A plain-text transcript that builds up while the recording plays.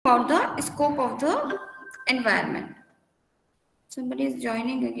about the scope of the environment. Somebody is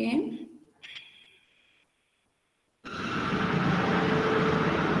joining again.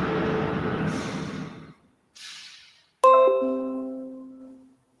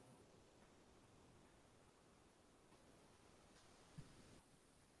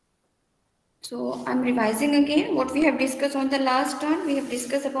 So I'm revising again what we have discussed on the last turn. We have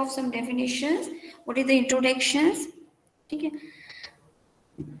discussed about some definitions. What is the introductions? Okay.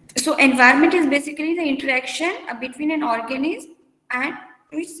 So environment is basically the interaction between an organism and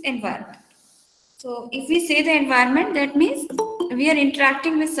its environment. So if we say the environment, that means we are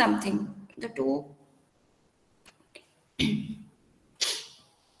interacting with something. The two.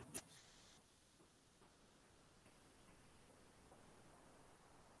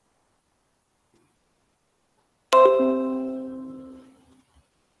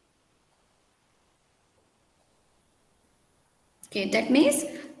 Okay, that means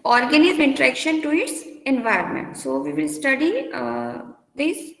organism interaction to its environment. So we will study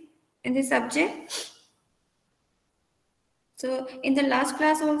this in this subject. So in the last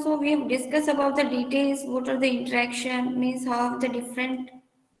class also we have discussed about the details. What are the interaction, means how the different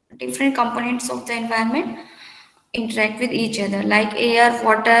components of the environment interact with each other, like air,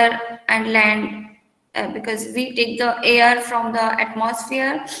 water, and land. Because we take the air from the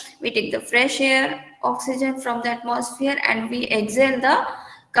atmosphere, we take the fresh air, oxygen from the atmosphere, and we exhale the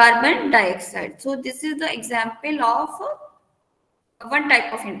carbon dioxide. So this is the example of one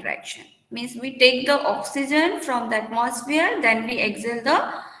type of interaction. Means we take the oxygen from the atmosphere, then we exhale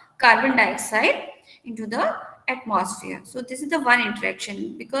the carbon dioxide into the atmosphere. So this is the one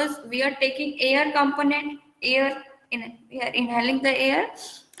interaction, because we are taking air component, we are inhaling the air,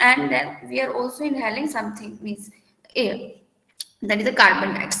 and then we are also inhaling something, means air, that is the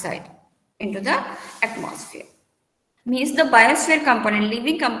carbon dioxide, into the atmosphere. Means the biosphere component,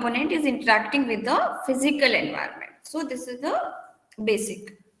 living component, is interacting with the physical environment. So this is the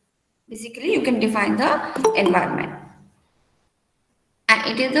basically you can define the environment, and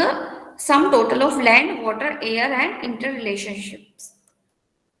it is the sum total of land, water, air, and interrelationships.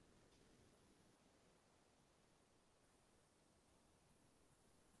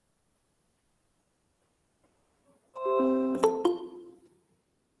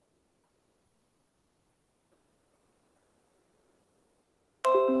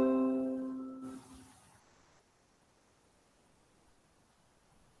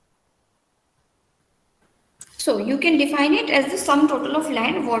 So you can define it as the sum total of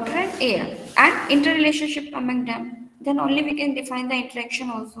land, water, and air, and interrelationship among them. Then only we can define the interaction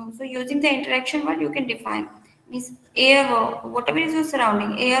also. So using the interaction word, you can define, means air, whatever is your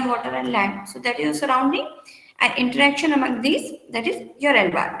surrounding, air, water, and land. So that is your surrounding, and interaction among these, that is your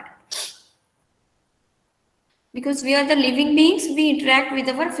environment. Because we are the living beings, we interact with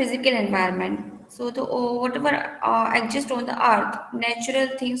our physical environment. So the whatever exists on the earth,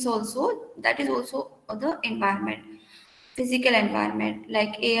 natural things also, that is also the environment, physical environment,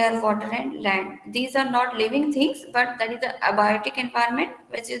 like air, water, and land. These are not living things, but that is the abiotic environment,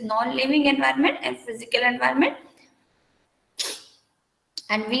 which is non-living environment and physical environment.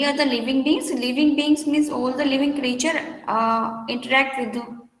 And we are the living beings. Living beings means all the living creature interact with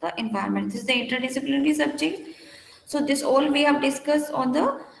the environment. This is the interdisciplinary subject. So this all we have discussed on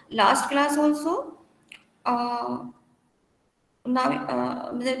the last class also.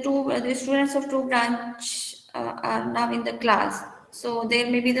 Now the students of two branch are now in the class. So there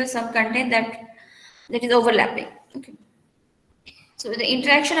may be some content that is overlapping. Okay. So the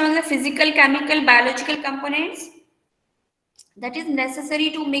interaction among the physical, chemical, biological components, that is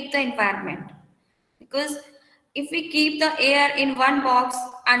necessary to make the environment. Because if we keep the air in one box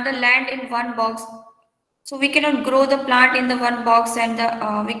and the land in one box, so we cannot grow the plant in the one box, and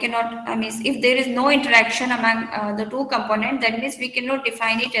we cannot, I mean, if there is no interaction among the two components, that means we cannot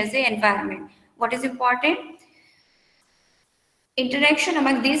define it as an environment. What is important? Interaction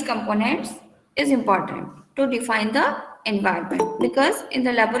among these components is important to define the environment, because in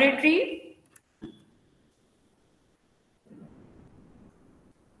the laboratory,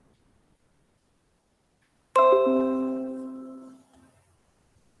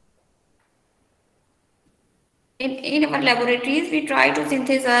 in our laboratories, we try to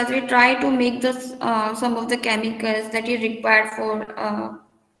synthesize, we try to make the some of the chemicals that is required for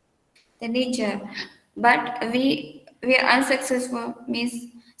the nature, but we are unsuccessful. Means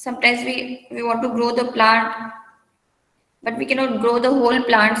sometimes we want to grow the plant, but we cannot grow the whole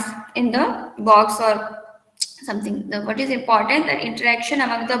plants in the box or something. What is important, the interaction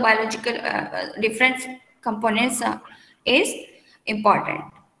among the biological different components is important.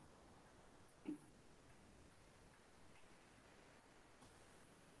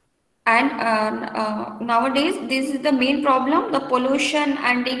 And nowadays, this is the main problem, the pollution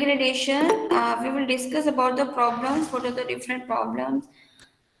and degradation. We will discuss about the problems. What are the different problems?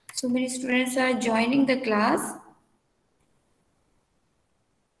 So many students are joining the class.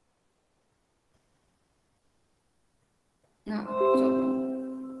 Now,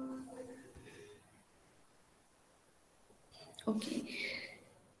 okay.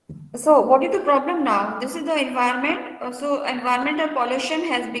 So what is the problem now? This is the environment. So environmental pollution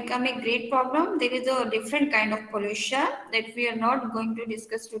has become a great problem. There is a different kind of pollution that we are not going to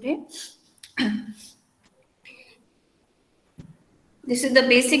discuss today. This is the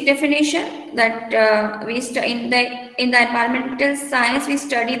basic definition that in the environmental science we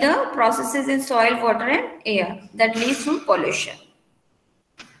study the processes in soil, water, and air that leads to pollution.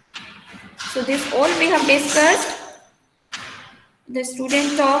 So this all we have discussed. The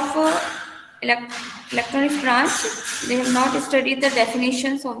student of electronics branch, they have not studied the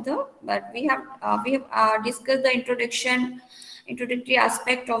definitions of the, but we have discussed the introductory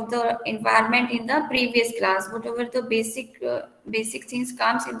aspect of the environment in the previous class. Whatever the basic things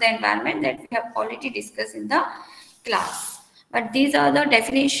comes in the environment that we have already discussed in the class. But these are the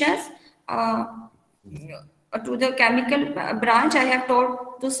definitions. To the chemical branch, I have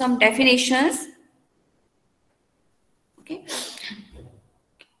taught to some definitions. Okay.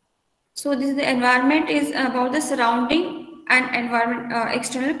 So this is the environment is about the surrounding and environment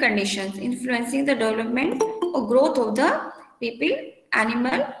external conditions influencing the development or growth of the people,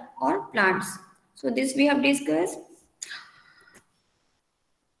 animal or plants. So this we have discussed.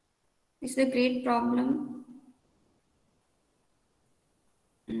 This is a great problem.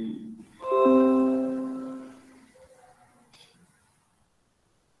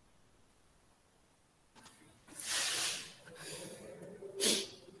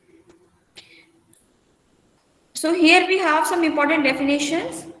 So here we have some important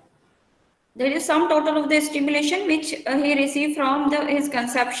definitions. There is sum total of the stimulation which he received from his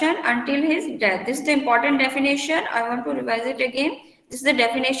conception until his death. This is the important definition. I want to revise it again. This is the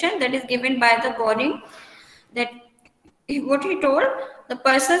definition that is given by the body. That what he told, the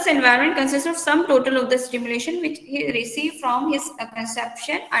person's environment consists of sum total of the stimulation which he received from his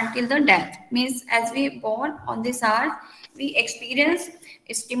conception until the death. Means as we born on this earth, we experience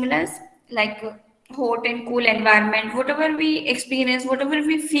stimulus like hot and cool environment. Whatever we experience, whatever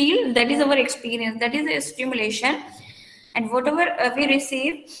we feel, that is our experience, that is the stimulation. And whatever we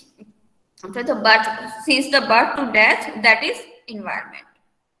receive after the birth, since the birth to death, that is environment.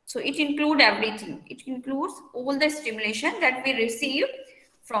 So it includes everything. It includes all the stimulation that we receive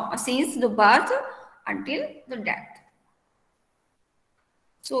from since the birth until the death.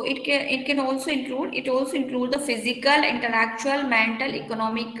 So it can also include the physical, intellectual, mental,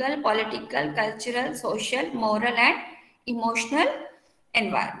 economical, political, cultural, social, moral, and emotional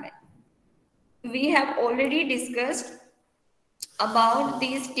environment. We have already discussed about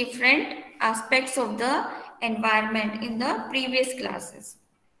these different aspects of the environment in the previous classes.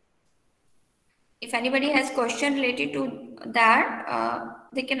 If anybody has question related to that,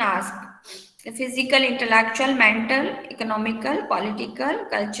 they can ask. The physical, intellectual, mental, economical, political,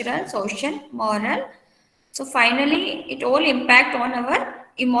 cultural, social, moral. So finally, it all impact on our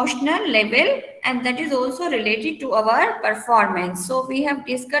emotional level, and that is also related to our performance. So we have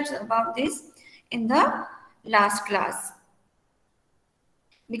discussed about this in the last class.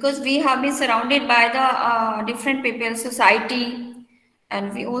 Because we have been surrounded by the different people, society,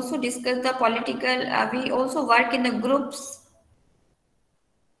 and we also discuss the political, we also work in the groups.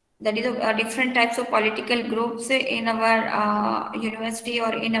 That is different types of political groups in our university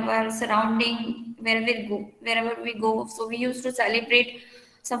or in our surrounding, wherever we go. So we used to celebrate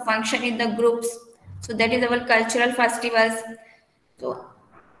some function in the groups. So that is our cultural festivals. So,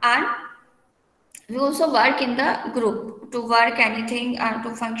 and we also work in the group to work anything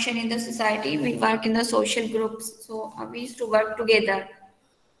to function in the society. We work in the social groups. So we used to work together.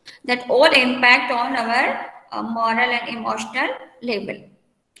 That all impact on our moral and emotional level.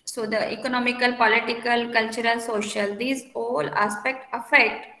 So the economical, political, cultural, social, these all aspects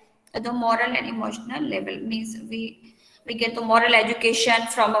affect the moral and emotional level. Means we get the moral education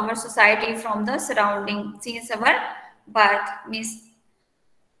from our society, from the surrounding since our birth. Means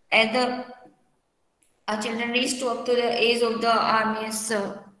as the children reach to up to the age of the means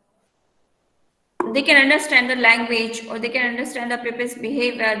they can understand the language or they can understand the people's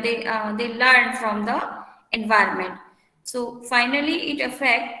behavior. They learn from the environment. So finally, it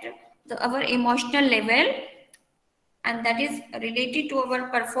affects our emotional level, and that is related to our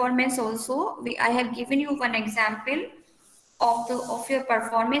performance also. I have given you one example of your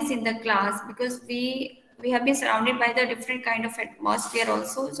performance in the class, because we we have been surrounded by the different kind of atmosphere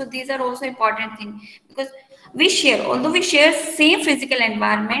also. So these are also important things, because we share, although we share same physical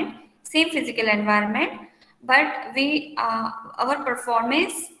environment, but we our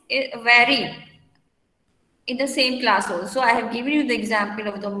performance vary in the same class also. I have given you the example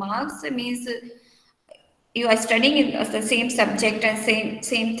of the marks. It means you are studying in the same subject and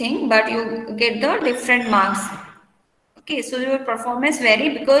same thing, but you get the different marks. Okay, so your performance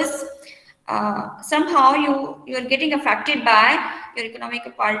vary because somehow you are getting affected by your economic,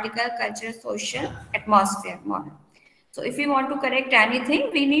 political, cultural, social atmosphere model. So if we want to correct anything,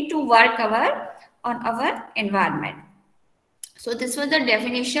 we need to work on our environment. So this was the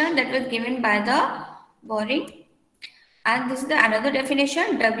definition that was given by the Boring. And this is the another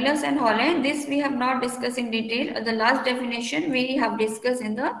definition, Douglas and Holland. This we have not discussed in detail. The last definition we have discussed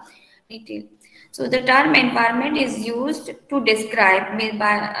in the detail. So the term environment is used to describe,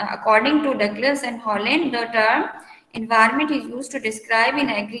 according to Douglas and Holland, the term environment is used to describe in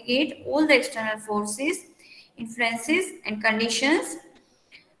aggregate all the external forces, influences and conditions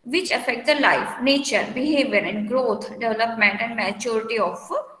which affect the life, nature, behavior and growth, development and maturity of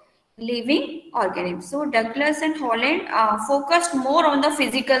living organisms. So Douglas and Holland focused more on the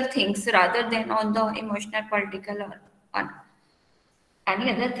physical things rather than on the emotional, political or on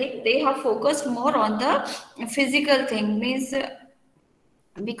any other thing. They have focused more on the physical thing, means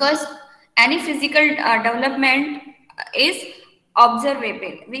because any physical development is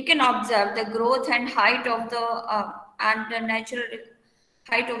observable. We can observe the growth and height of the natural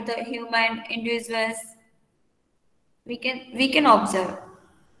height of the human individuals. We can observe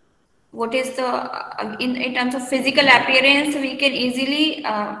what is the in terms of physical appearance. We can easily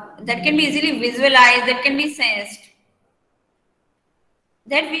that can be easily visualized, that can be sensed,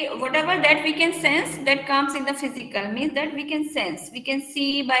 that whatever that we can sense, that comes in the physical, means that we can sense, we can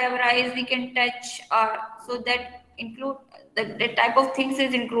see by our eyes, we can touch, so that include that type of things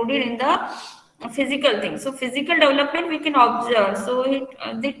is included in the physical things. So physical development we can observe. So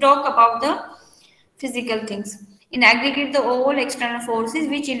they talk about the physical things. In aggregate, the all external forces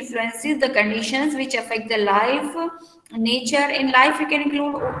which influences the conditions which affect the life, nature. In life, you can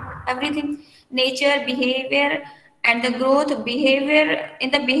include everything: nature, behavior, and the growth. Behavior, in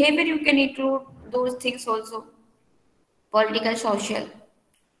the behavior, you can include those things also: political, social,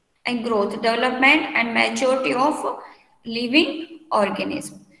 and growth, development, and maturity of living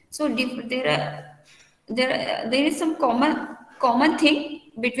organism. So there is some common thing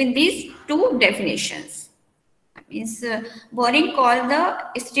between these two definitions. Means Boring called the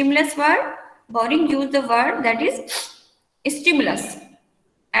stimulus word. Boring used the word that is stimulus,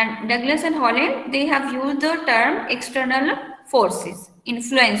 and Douglas and Holland, they have used the term external forces,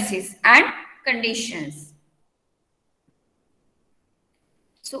 influences, and conditions.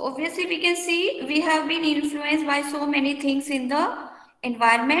 So obviously we can see we have been influenced by so many things in the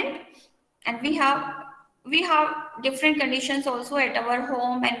environment, and we have different conditions also at our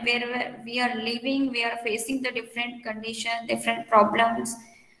home, and where we are living, we are facing the different conditions, different problems,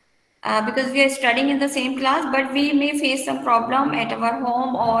 because we are studying in the same class, but we may face some problem at our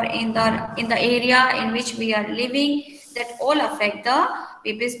home or in the area in which we are living, that all affect the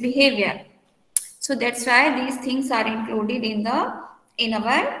people's behavior. So that's why these things are included in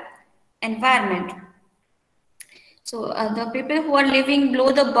our environment. So the people who are living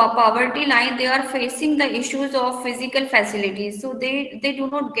below the poverty line, they are facing the issues of physical facilities. So they do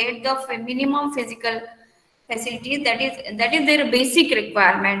not get the minimum physical facilities. That is their basic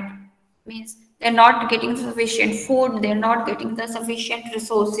requirement. Means they're not getting sufficient food. They're not getting the sufficient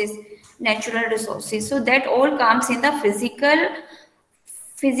resources, natural resources. So that all comes in the physical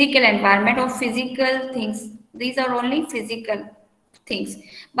environment or physical things. These are only physical things,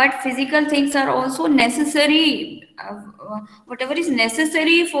 but physical things are also necessary. Whatever is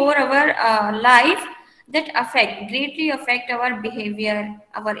necessary for our life, that greatly affect our behavior,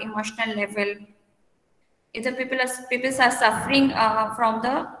 our emotional level. If the people are suffering from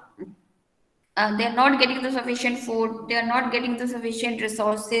they are not getting the sufficient food, they are not getting the sufficient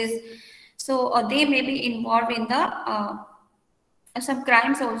resources, so they may be involved in the some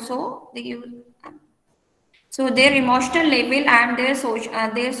crimes also. They use. So their emotional level and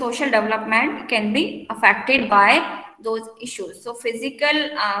their social development can be affected by those issues. So physical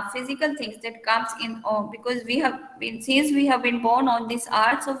things that comes in, because since we have been born on this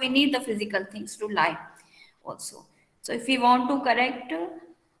earth, so we need the physical things to live also. So if we want to correct,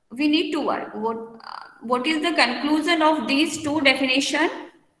 we need to work. What is the conclusion of these two definitions?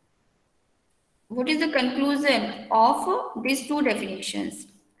 What is the conclusion of these two definitions?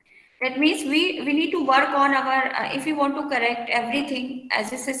 That means we need to work on our, if we want to correct everything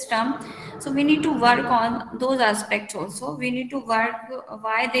as a system, so we need to work on those aspects also. We need to work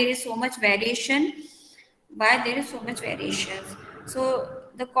why there is so much variation, why there is so much variations. So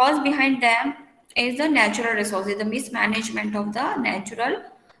the cause behind them is the natural resources, the mismanagement of the natural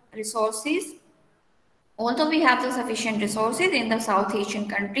resources. Although we have the sufficient resources in the South Asian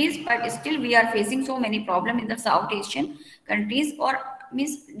countries, but still we are facing so many problems in the South Asian countries, or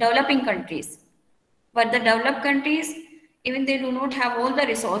means developing countries. But the developed countries, even they do not have all the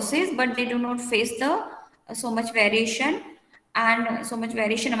resources, but they do not face the so much variation, and so much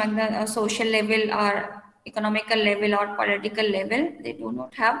variation among the social level or economical level or political level. They do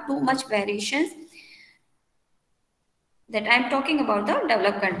not have too much variations, that I'm talking about the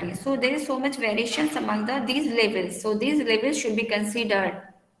developed countries. So there is so much variations among these levels. So these levels should be considered.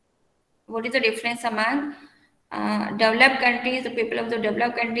 What is the difference among developed countries, the people of the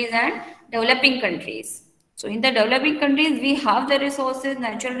developed countries, and developing countries? So in the developing countries, we have the resources,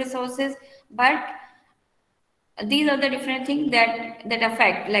 natural resources, but these are the different things that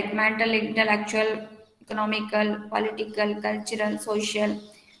affect, like mental, intellectual, economical, political, cultural, social,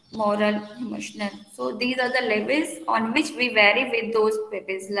 moral, emotional. So these are the levels on which we vary with those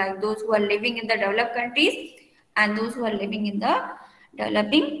peoples, like those who are living in the developed countries and those who are living in the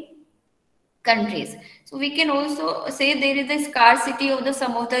developing countries. So we can also say there is a scarcity of the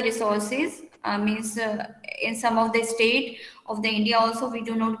some of the resources. Means in some of the state of the India also we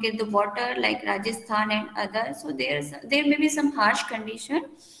do not get the water, like Rajasthan and others. So there may be some harsh condition.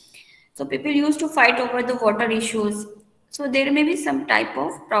 So people used to fight over the water issues. So there may be some type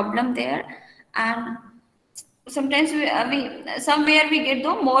of problem there, and sometimes we somewhere we get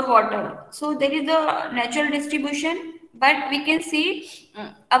the more water. So there is a natural distribution, but we can see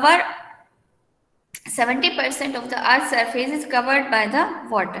our 70% of the earth's surface is covered by the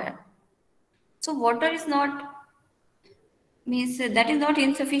water. So water is not, means that is not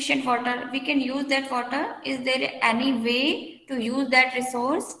insufficient water. We can use that water. Is there any way to use that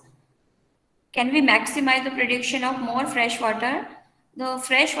resource? Can we maximize the production of more fresh water? The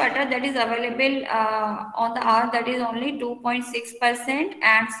fresh water that is available on the earth, that is only 2.6%,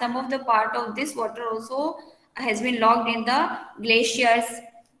 and some of the part of this water also has been locked in the glaciers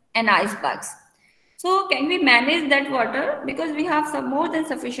and icebergs. So can we manage that water? Because we have some more than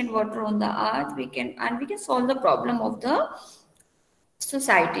sufficient water on the earth, we can solve the problem of the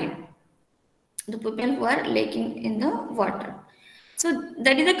society, the people who are lacking in the water. So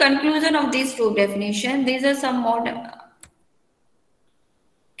that is the conclusion of these two definitions. These are some more.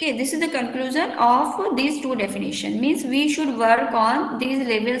 Okay, this is the conclusion of these two definitions. Means we should work on these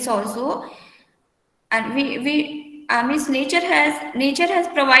levels also, and means nature has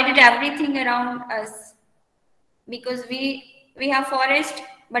provided everything around us, because we have forest,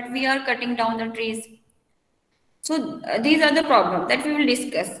 but we are cutting down the trees. So these are the problems that we will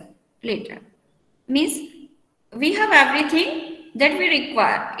discuss later. Means we have everything that we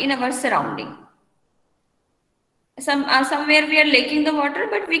require in our surrounding. Somewhere we are lacking the water,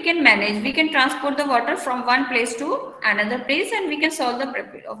 but we can manage. We can transport the water from one place to another place, and we can solve the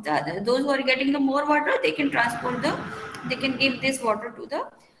problem of the other. Those who are getting the more water, they can they can give this water to the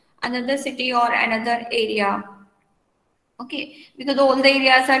another city or another area. Okay, because all the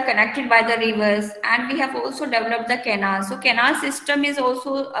areas are connected by the rivers, and we have also developed the canal. So canal system is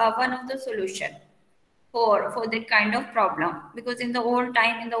also one of the solution for that kind of problem, because in the old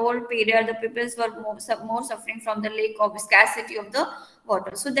time, in the old period, the peoples were more suffering from the lack of scarcity of the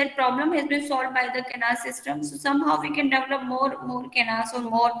water. So that problem has been solved by the canal system. So somehow we can develop more canals, or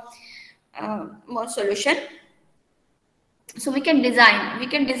more solution. So we can design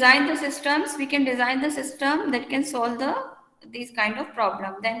the systems, that can solve these kind of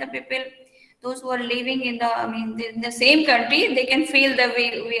problem. Then the people, those who are living in the same country, they can feel that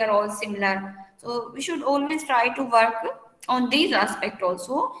we are all similar. So we should always try to work on these aspects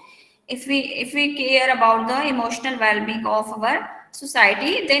also. If we care about the emotional well-being of our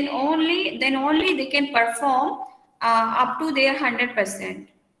society, then only they can perform up to their 100%.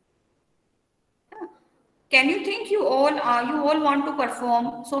 Can you think you all want to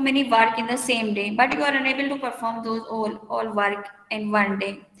perform so many work in the same day, but you are unable to perform those all work in one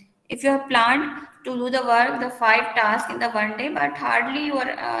day? If you have planned to do the work, the 5 tasks in the one day, but hardly you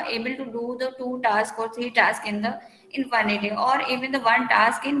are able to do the 2 tasks or 3 tasks in one day, or even the 1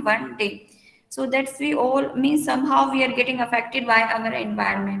 task in one day. So that's we all means somehow we are getting affected by our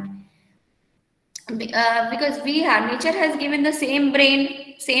environment. Because nature has given the same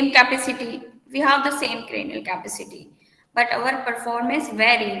brain, same capacity. We have the same cranial capacity, but our performance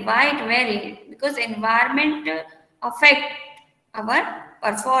vary. Why it vary? Because environment affect our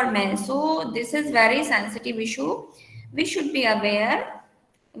performance. So this is very sensitive issue. We should be aware.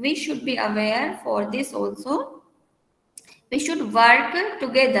 We should be aware for this also. We should work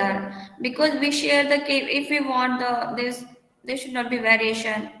together because we share the if we want this, there should not be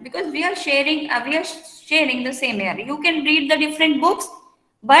variation because we are sharing the same air. You can read the different books,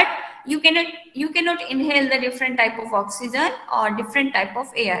 but you cannot inhale the different type of oxygen or different type of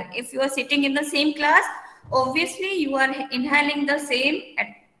air. If you are sitting in the same class, obviously you are inhaling the same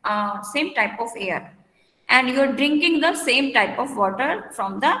type of air, and you are drinking the same type of water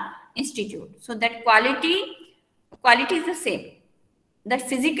from the institute. So that quality is the same. The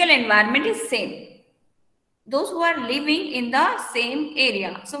physical environment is same. Those who are living in the same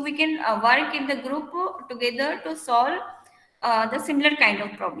area, so we can work in the group together to solve the similar kind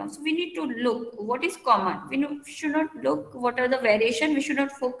of problems. So we need to look what is common. Should not look what are the variation. We should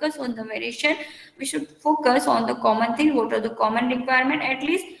not focus on the variation. We should focus on the common thing. What are the common requirement? At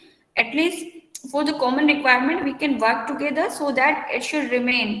least for the common requirement we can work together so that it should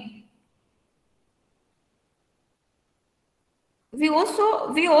remain. We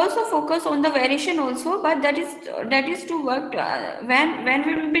also focus on the variation also, but that is to work when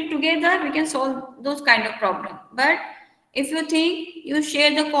we will be together, we can solve those kind of problem. But if you think you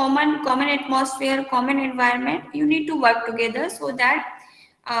share the common atmosphere, common environment, you need to work together so that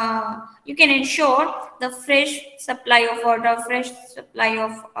you can ensure the fresh supply of water, fresh supply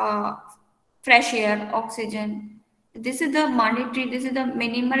of fresh air, oxygen. This is the mandatory, this is the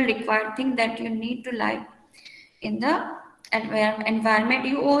minimal required thing that you need to live in the environment.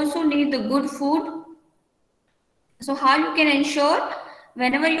 You also need the good food. So how you can ensure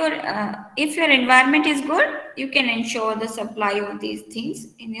whenever if your environment is good, you can ensure the supply of these things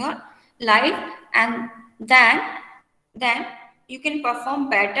in your life, and then you can perform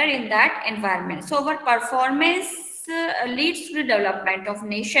better in that environment. So our performance leads to the development of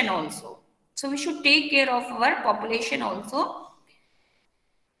nation also. So we should take care of our population also.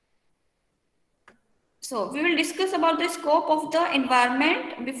 So we will discuss about the scope of the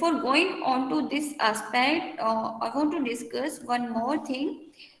environment. Before going on to this aspect, I want to discuss one more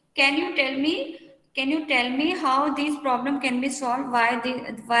thing. Can you tell me how this problem can be solved? Why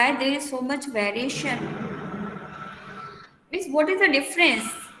there is so much variation? Means what is the difference?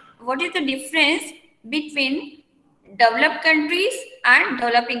 What is the difference between developed countries and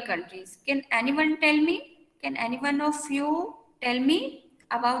developing countries? Can anyone tell me? Can anyone of you tell me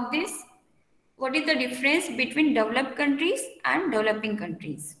about this? What is the difference between developed countries and developing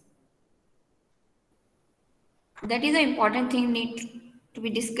countries? That is an important thing need to be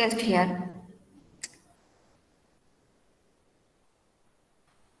discussed here.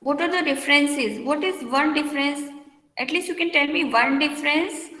 What are the differences? What is one difference? At least you can tell me one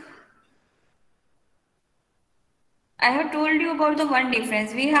difference. I have told you about the one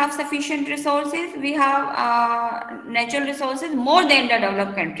difference. We have sufficient resources. We have natural resources more than the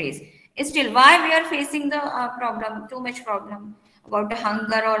developed countries. Still, why we are facing the problem, too much problem about the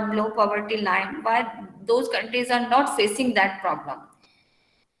hunger or below poverty line? Why those countries are not facing that problem?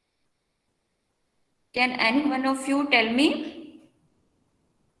 Can any one of you tell me?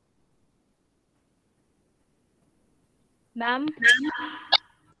 Ma'am?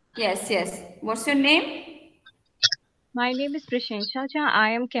 Yes. What's your name? My name is Prashansha. I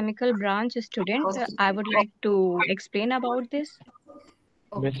am chemical branch student. I would like to explain about this.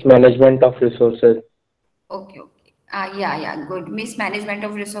 Mismanagement of resources. Okay. Yeah, good. Mismanagement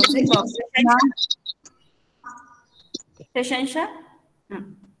of resources. Prashansha?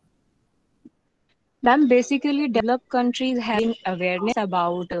 Ma'am, basically, developed countries having awareness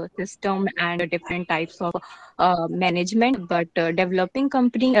about system and different types of management, but developing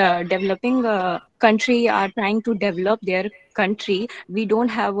country are trying to develop their country. We don't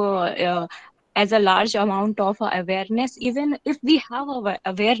have as a large amount of awareness. Even if we have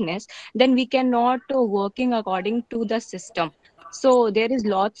awareness, then we cannot working according to the system. So there is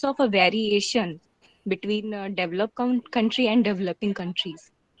lots of variation between developed country and developing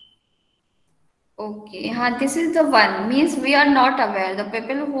countries. Okay, this is the one. Means we are not aware. The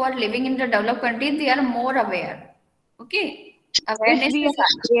people who are living in the developed country, they are more aware. Okay, awareness is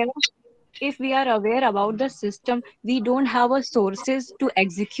if we are aware about the system, we don't have a sources to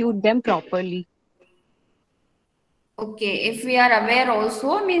execute them properly. okay. If we are aware,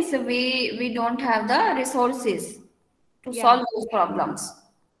 also means we don't have the resources to solve those problems.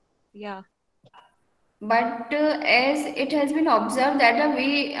 Yeah. But as it has been observed that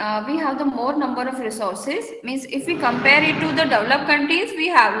we have the more number of resources. Means if we compare it to the developed countries, we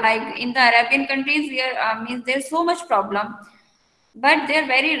have like in the Arabian countries, we are means there's so much problem, but they're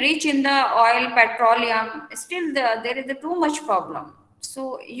very rich in the oil, petroleum. Still, there is too much problem. So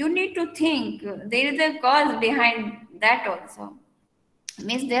you need to think there is a cause behind that also.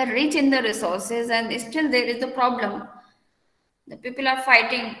 Means they are rich in the resources and still there is a problem. The people are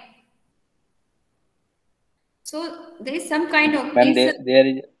fighting. So there is some kind of Ma'am,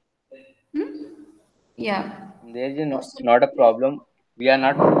 means. Yeah. there is not a problem. We are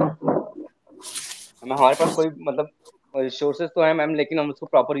not, ma'am हमारे पास कोई मतलब resources तो है ma'am, लेकिन हम उसको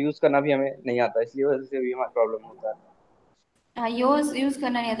proper use करना भी हमें नहीं आता, इसलिए वजह से भी हमारा प्रॉब्लम होता है। यूज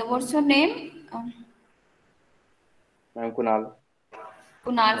करना नहीं आता। What's your name? Ma'am Kunal.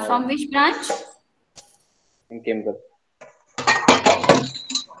 Kunal from which branch? In chemical.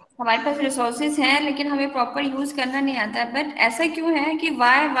 हमारे पास रिसोर्सेज हैं लेकिन हमें प्रॉपर यूज करना नहीं आता। बट ऐसा क्यों है कि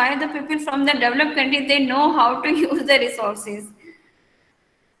why the people from the developed country they know how to use the resources?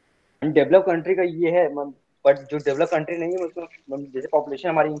 Develop country का ये है मैम, बट जो डेवलप कंट्री नहीं है उसमें मैम जैसे पॉपुलेशन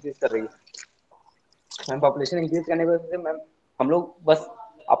हमारी इंक्रीज कर रही है मैम, पॉपुलेशन इंक्रीज करने की वजह से मैम हम लोग बस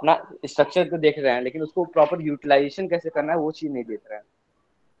अपना स्ट्रक्चर को देख रहे हैं, लेकिन उसको प्रॉपर यूटिलाइजेशन कैसे करना है वो चीज नहीं देख रहे हैं।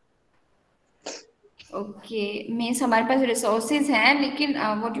 ओके, मीन्स हमारे पास रिसोर्सेज हैं लेकिन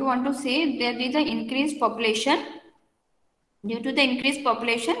व्हाट यू वांट टू से there is a increase population, due to the increase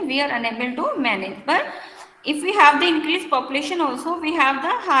population we are unable to manage. But if we have the increased population also, we have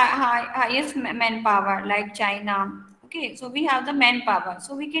the highest manpower like China. Okay, so we have the manpower,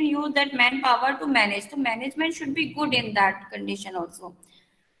 so we can use that manpower to manage. So management should be good in that condition also.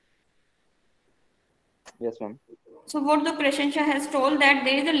 Yes ma'am. So what the Prashansha has told, that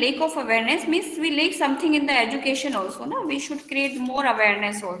there is a lack of awareness, means we lack something in the education also. No, we should create more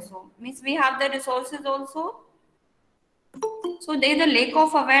awareness also. Means we have the resources also, so there is a lack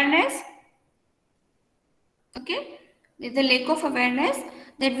of awareness. Okay, with the lack of awareness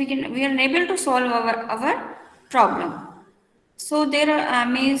that we are unable to solve our problem. So there are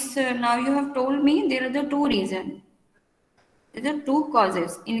means now you have told me there are the two reasons. There are two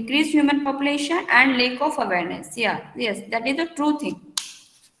causes: increased human population and lack of awareness. Yeah, yes, that is the true thing.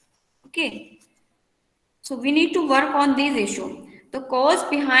 Okay, so we need to work on these issues. The cause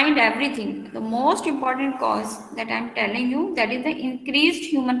behind everything, the most important cause that I am telling you, that is the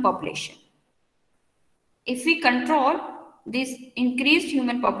increased human population. If we control this increased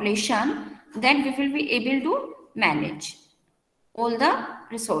human population, then we will be able to manage all the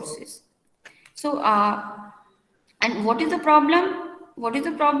resources. So, and what is the problem? What is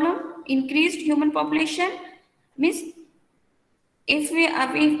the problem? Increased human population means if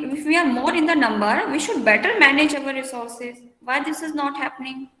we are more in the number, we should better manage our resources. Why this is not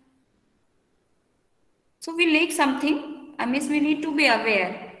happening? So we lack something. I mean, we need to be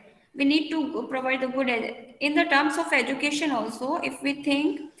aware. We need to provide the good in the terms of education also. If we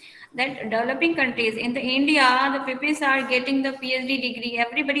think that developing countries, in the India, the people are getting the PhD degree.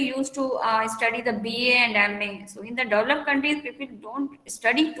 Everybody used to study the BA and MA. So in the developed countries, people don't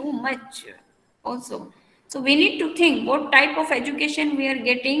study too much also. So we need to think what type of education we are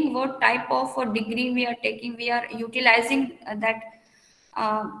getting, what type of degree we are taking, we are utilizing that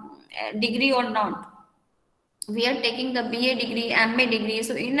degree or not. We are taking the BA degree, MA degree.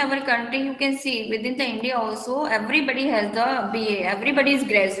 So in our country, you can see within the India also, everybody has the BA, everybody is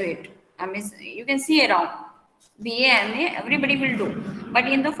graduate. I mean, you can see around BA, MA, everybody will do. But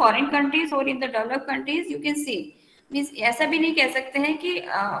in the foreign countries or in the developed countries, you can see, means ऐसा भी नहीं कह सकते हैं कि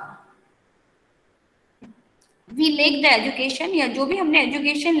we lack the education, या जो भी हमने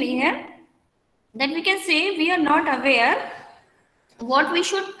education ली है, then we can say we are not aware what we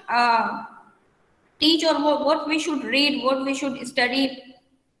should teach or what we should read, what we should study.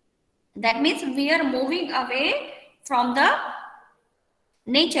 That means we are moving away from the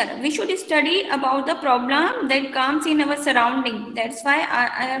nature. We should study about the problem that comes in our surrounding. That's why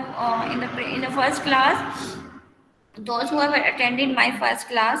I have in the first class, those who have attended my first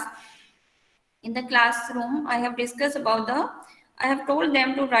class, in the classroom, I have discussed about I have told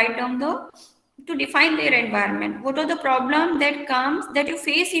them to write down to define their environment. What are the problems that you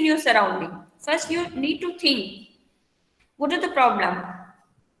face in your surrounding? First, you need to think, what are the problems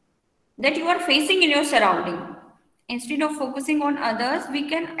that you are facing in your surrounding? Instead of focusing on others, we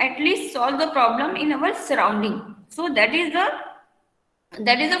can at least solve the problem in our surrounding. So that is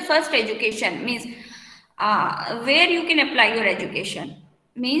the first education, means where you can apply your education.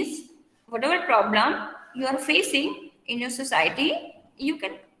 Means whatever problem you are facing in your society, you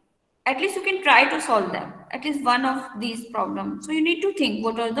can try to solve them, at least one of these problems. So you need to think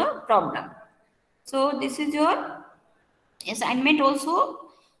what are the problems. So this is your assignment also.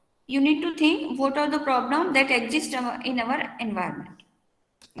 You need to think what are the problems that exist in our environment.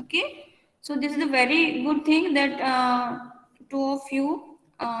 Okay, so this is a very good thing that two of you,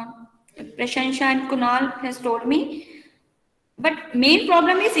 Prashansha and Kunal, has told me. But main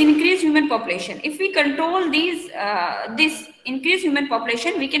problem is increased human population. If we control this increased human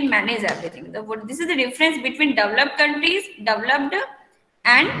population, we can manage everything. This is the difference between developed countries, developed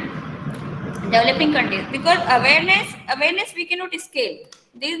and developing countries. Because awareness we cannot scale.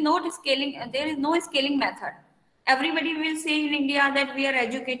 There is no scaling method. Everybody will say in India that we are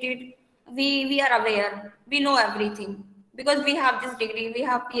educated, we are aware, we know everything because we have this degree, we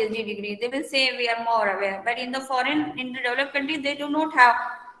have PhD degree. They will say we are more aware. But in the developed countries, they do not have.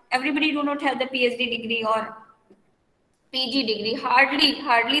 Everybody do not have the PhD degree or PG degree.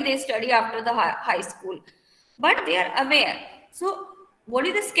 Hardly they study after the high school, but they are aware. So what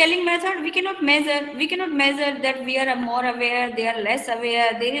is the scaling method? We cannot measure that we are more aware, they are less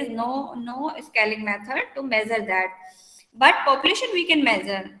aware. There is no scaling method to measure that. But population we can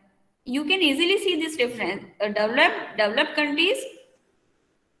measure. You can easily see this difference. Developed countries,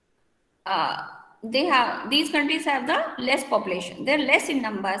 these countries have the less population. They're less in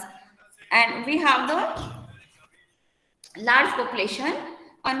numbers, and we have the large population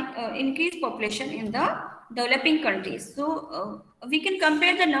and increased population in the developing countries. So we can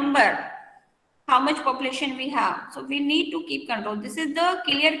compare the number, how much population we have. So we need to keep control. This is the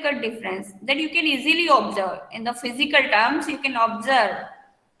clear-cut difference that you can easily observe in the physical terms. You can observe.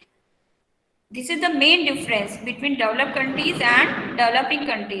 This is the main difference between developed countries and developing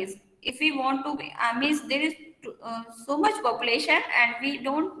countries. If we want to, there is so much population and we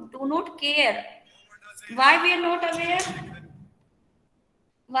do not care. Why we are not aware?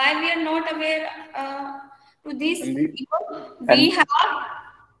 Why we are not aware to this?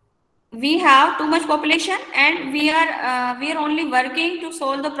 We have too much population, and we are only working to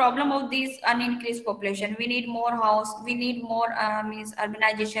solve the problem of this unincreased population. We need more house, we need more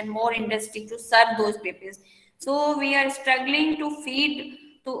urbanization, more industry to serve those peoples. So we are struggling to feed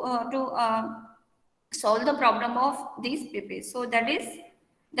to solve the problem of these peoples. So that is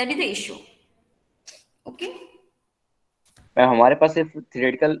the issue. Okay. Ma'am हमारे पास सिर्फ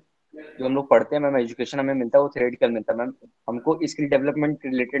theoretical जो हम लोग पढ़ते हैं ma'am, education हमें मिलता है वो थियोरेटिकल मिलता है मैम, हमको स्किल डेवलपमेंट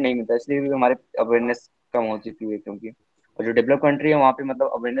रिलेटेड नहीं मिलता, इसलिए भी हमारे अवेयरनेस कम हो चुकी है। क्योंकि और जो डेवलप कंट्री है वहाँ पे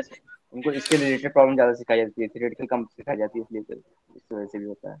मतलब अवेयरनेस, उनको स्किल रिलेटेड प्रॉब्लम ज्यादा सिखाई जाती है, थियोरेटिकल कम सिखाई जाती है, इसलिए इस वजह से भी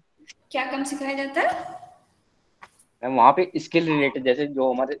होता है। क्या कम सिखाया जाता है मैम? वहाँ पे स्किल रिलेटेड, जैसे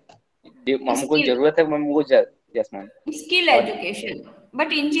जो हमारे हमको जरूरत है मैम वो yes ma'am, skill education.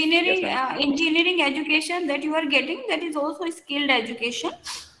 But engineering education that you are getting, that is also skilled education.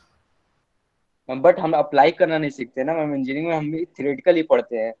 But हम अप्लाई करना नहीं सीखते ना मैम, इंजीनियरिंग में हम भी थियोरेटिकल ही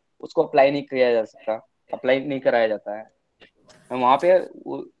पढ़ते हैं, उसको अप्लाई नहीं किया जा सकता, अप्लाई नहीं कराया जाता है। वहाँ पे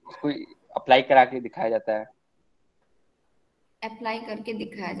उसको अप्लाई करा के दिखाया जाता है, अप्लाई करके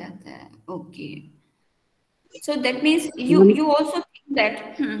दिखाया जाता है। Okay, so that means you also think that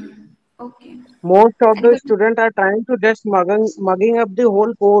okay, most of the students are trying to just mugging up the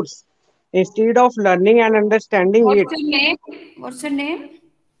whole course instead of learning and understanding it. What's your name?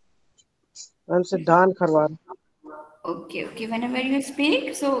 I'm Siddhant Kharwar. Okay, whenever you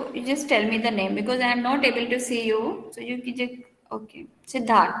speak, so you just tell me the name because I am not able to see you. So you can just, okay,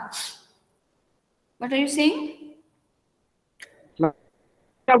 Siddharth. What are you saying?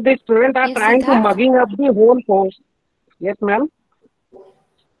 Of the students are trying to mugging up the whole course. Yes, ma'am.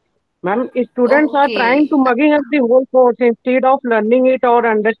 Ma'am, students are trying to mugging up the whole course instead of learning it or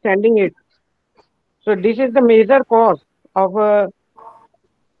understanding it. So this is the major cause of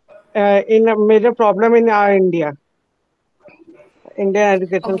in a major problem in our Indian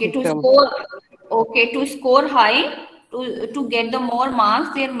education system. To score high, to get the more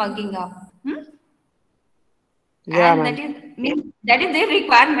marks, they are mugging up. Yeah, and that is their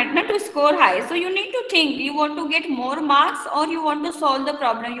requirement, not to score high. So you need to think, you want to get more marks or you want to solve the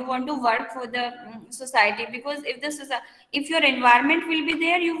problem, you want to work for the society. Because if your environment will be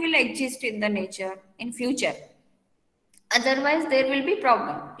there, you will exist in the nature in future. Otherwise there will be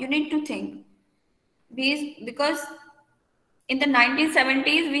problem. You need to think, because in the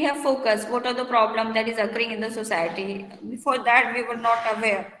 1970s we have focused what are the problems that is occurring in the society. Before that we were not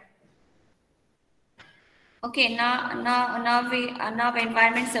aware. Okay, now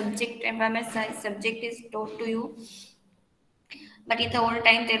environment science subject is taught to you, but in the old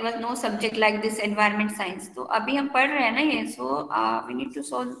time there was no subject like this, environment science. So abhi hum पढ़ रहे हैं ना ये, so we need to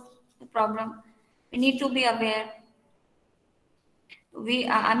solve the problem, we need to be aware.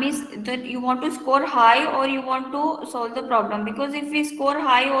 That you want to score high or you want to solve the problem, because if we score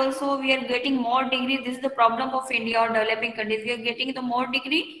high also we are getting more degree. This is the problem of India or developing countries. We are getting the more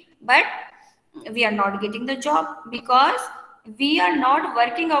degree, but we are not getting the job because we are not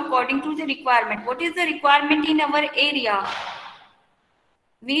working according to the requirement. What is the requirement in our area?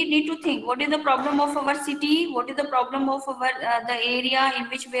 we need to think what is the problem of our city, what is the problem of our the area in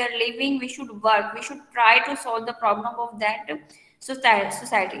which we are living. We should work, we should try to solve the problem of that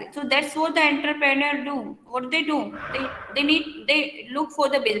society. So that's what the entrepreneur do. What they do, they look for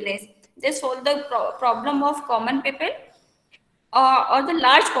the business, they solve the problem of common people or the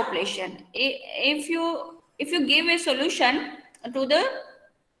large population. If you give a solution to the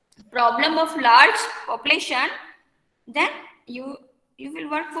problem of large population, then you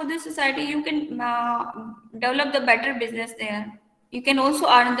will work for the society. You can develop the better business there. You can also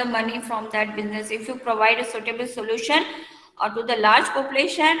earn the money from that business if you provide a suitable solution to the large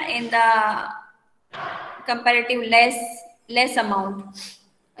population in the comparative less amount,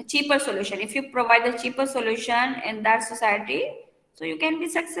 a cheaper solution. If you provide a cheaper solution in that society, so you can be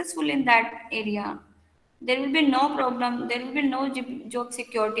successful in that area. There will be no problem, there will be no job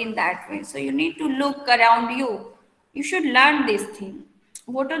security in that way. So you need to look around you, you should learn this thing.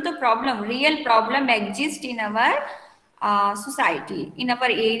 What are the problem, real problem exist in our society, in our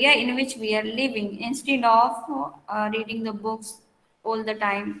area in which we are living, instead of reading the books all the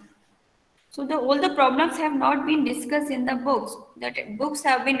time. So all the problems have not been discussed in the books. That books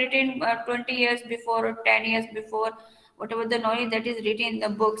have been written 20 years before or 10 years before, whatever the knowledge that is written in the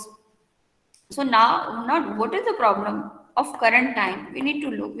books. So now, not what is the problem of current time. We need to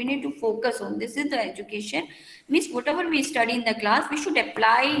look, we need to focus on. This is the education. Means whatever we study in the class, we should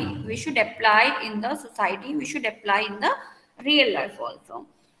apply. We should apply in the society. We should apply in the real life also.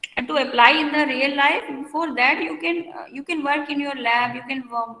 And to apply in the real life, for that you can work in your lab.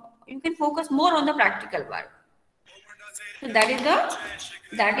 You can focus more on the practical work. So that is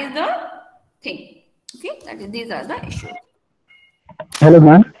the thing. Okay, these are the issues. Hello,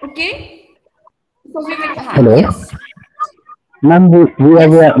 ma'am. Okay. So we will, Hello. yes. Ma'am, we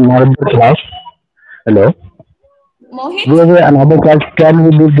have Yes. another class. Hello. Mohit? We have another class. Can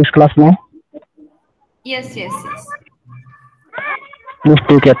we leave this class now? Yes. Please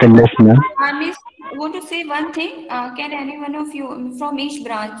take attendance, ma'am. Miss, I want to say one thing. Can any one of you from each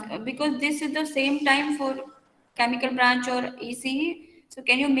branch, because this is the same time for chemical branch or ECE, so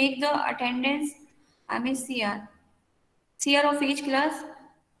can you make the attendance, I mean CR of each class,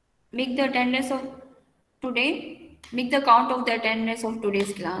 make the attendance of today, make the count of the attendance of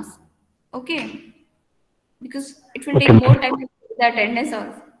today's class. Okay? Because it will take Okay. more time to make the attendance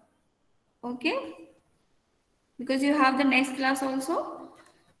of. Okay? Because you have the next class also.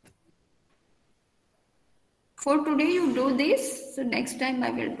 For today you do this, so next time I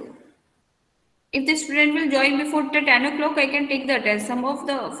will do. If the student will join before the 10 o'clock, I can take the attendance.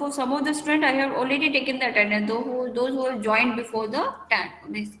 For some of the student, I have already taken the attendance. Those who have joined before the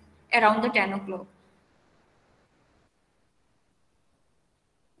 10, around the 10 o'clock.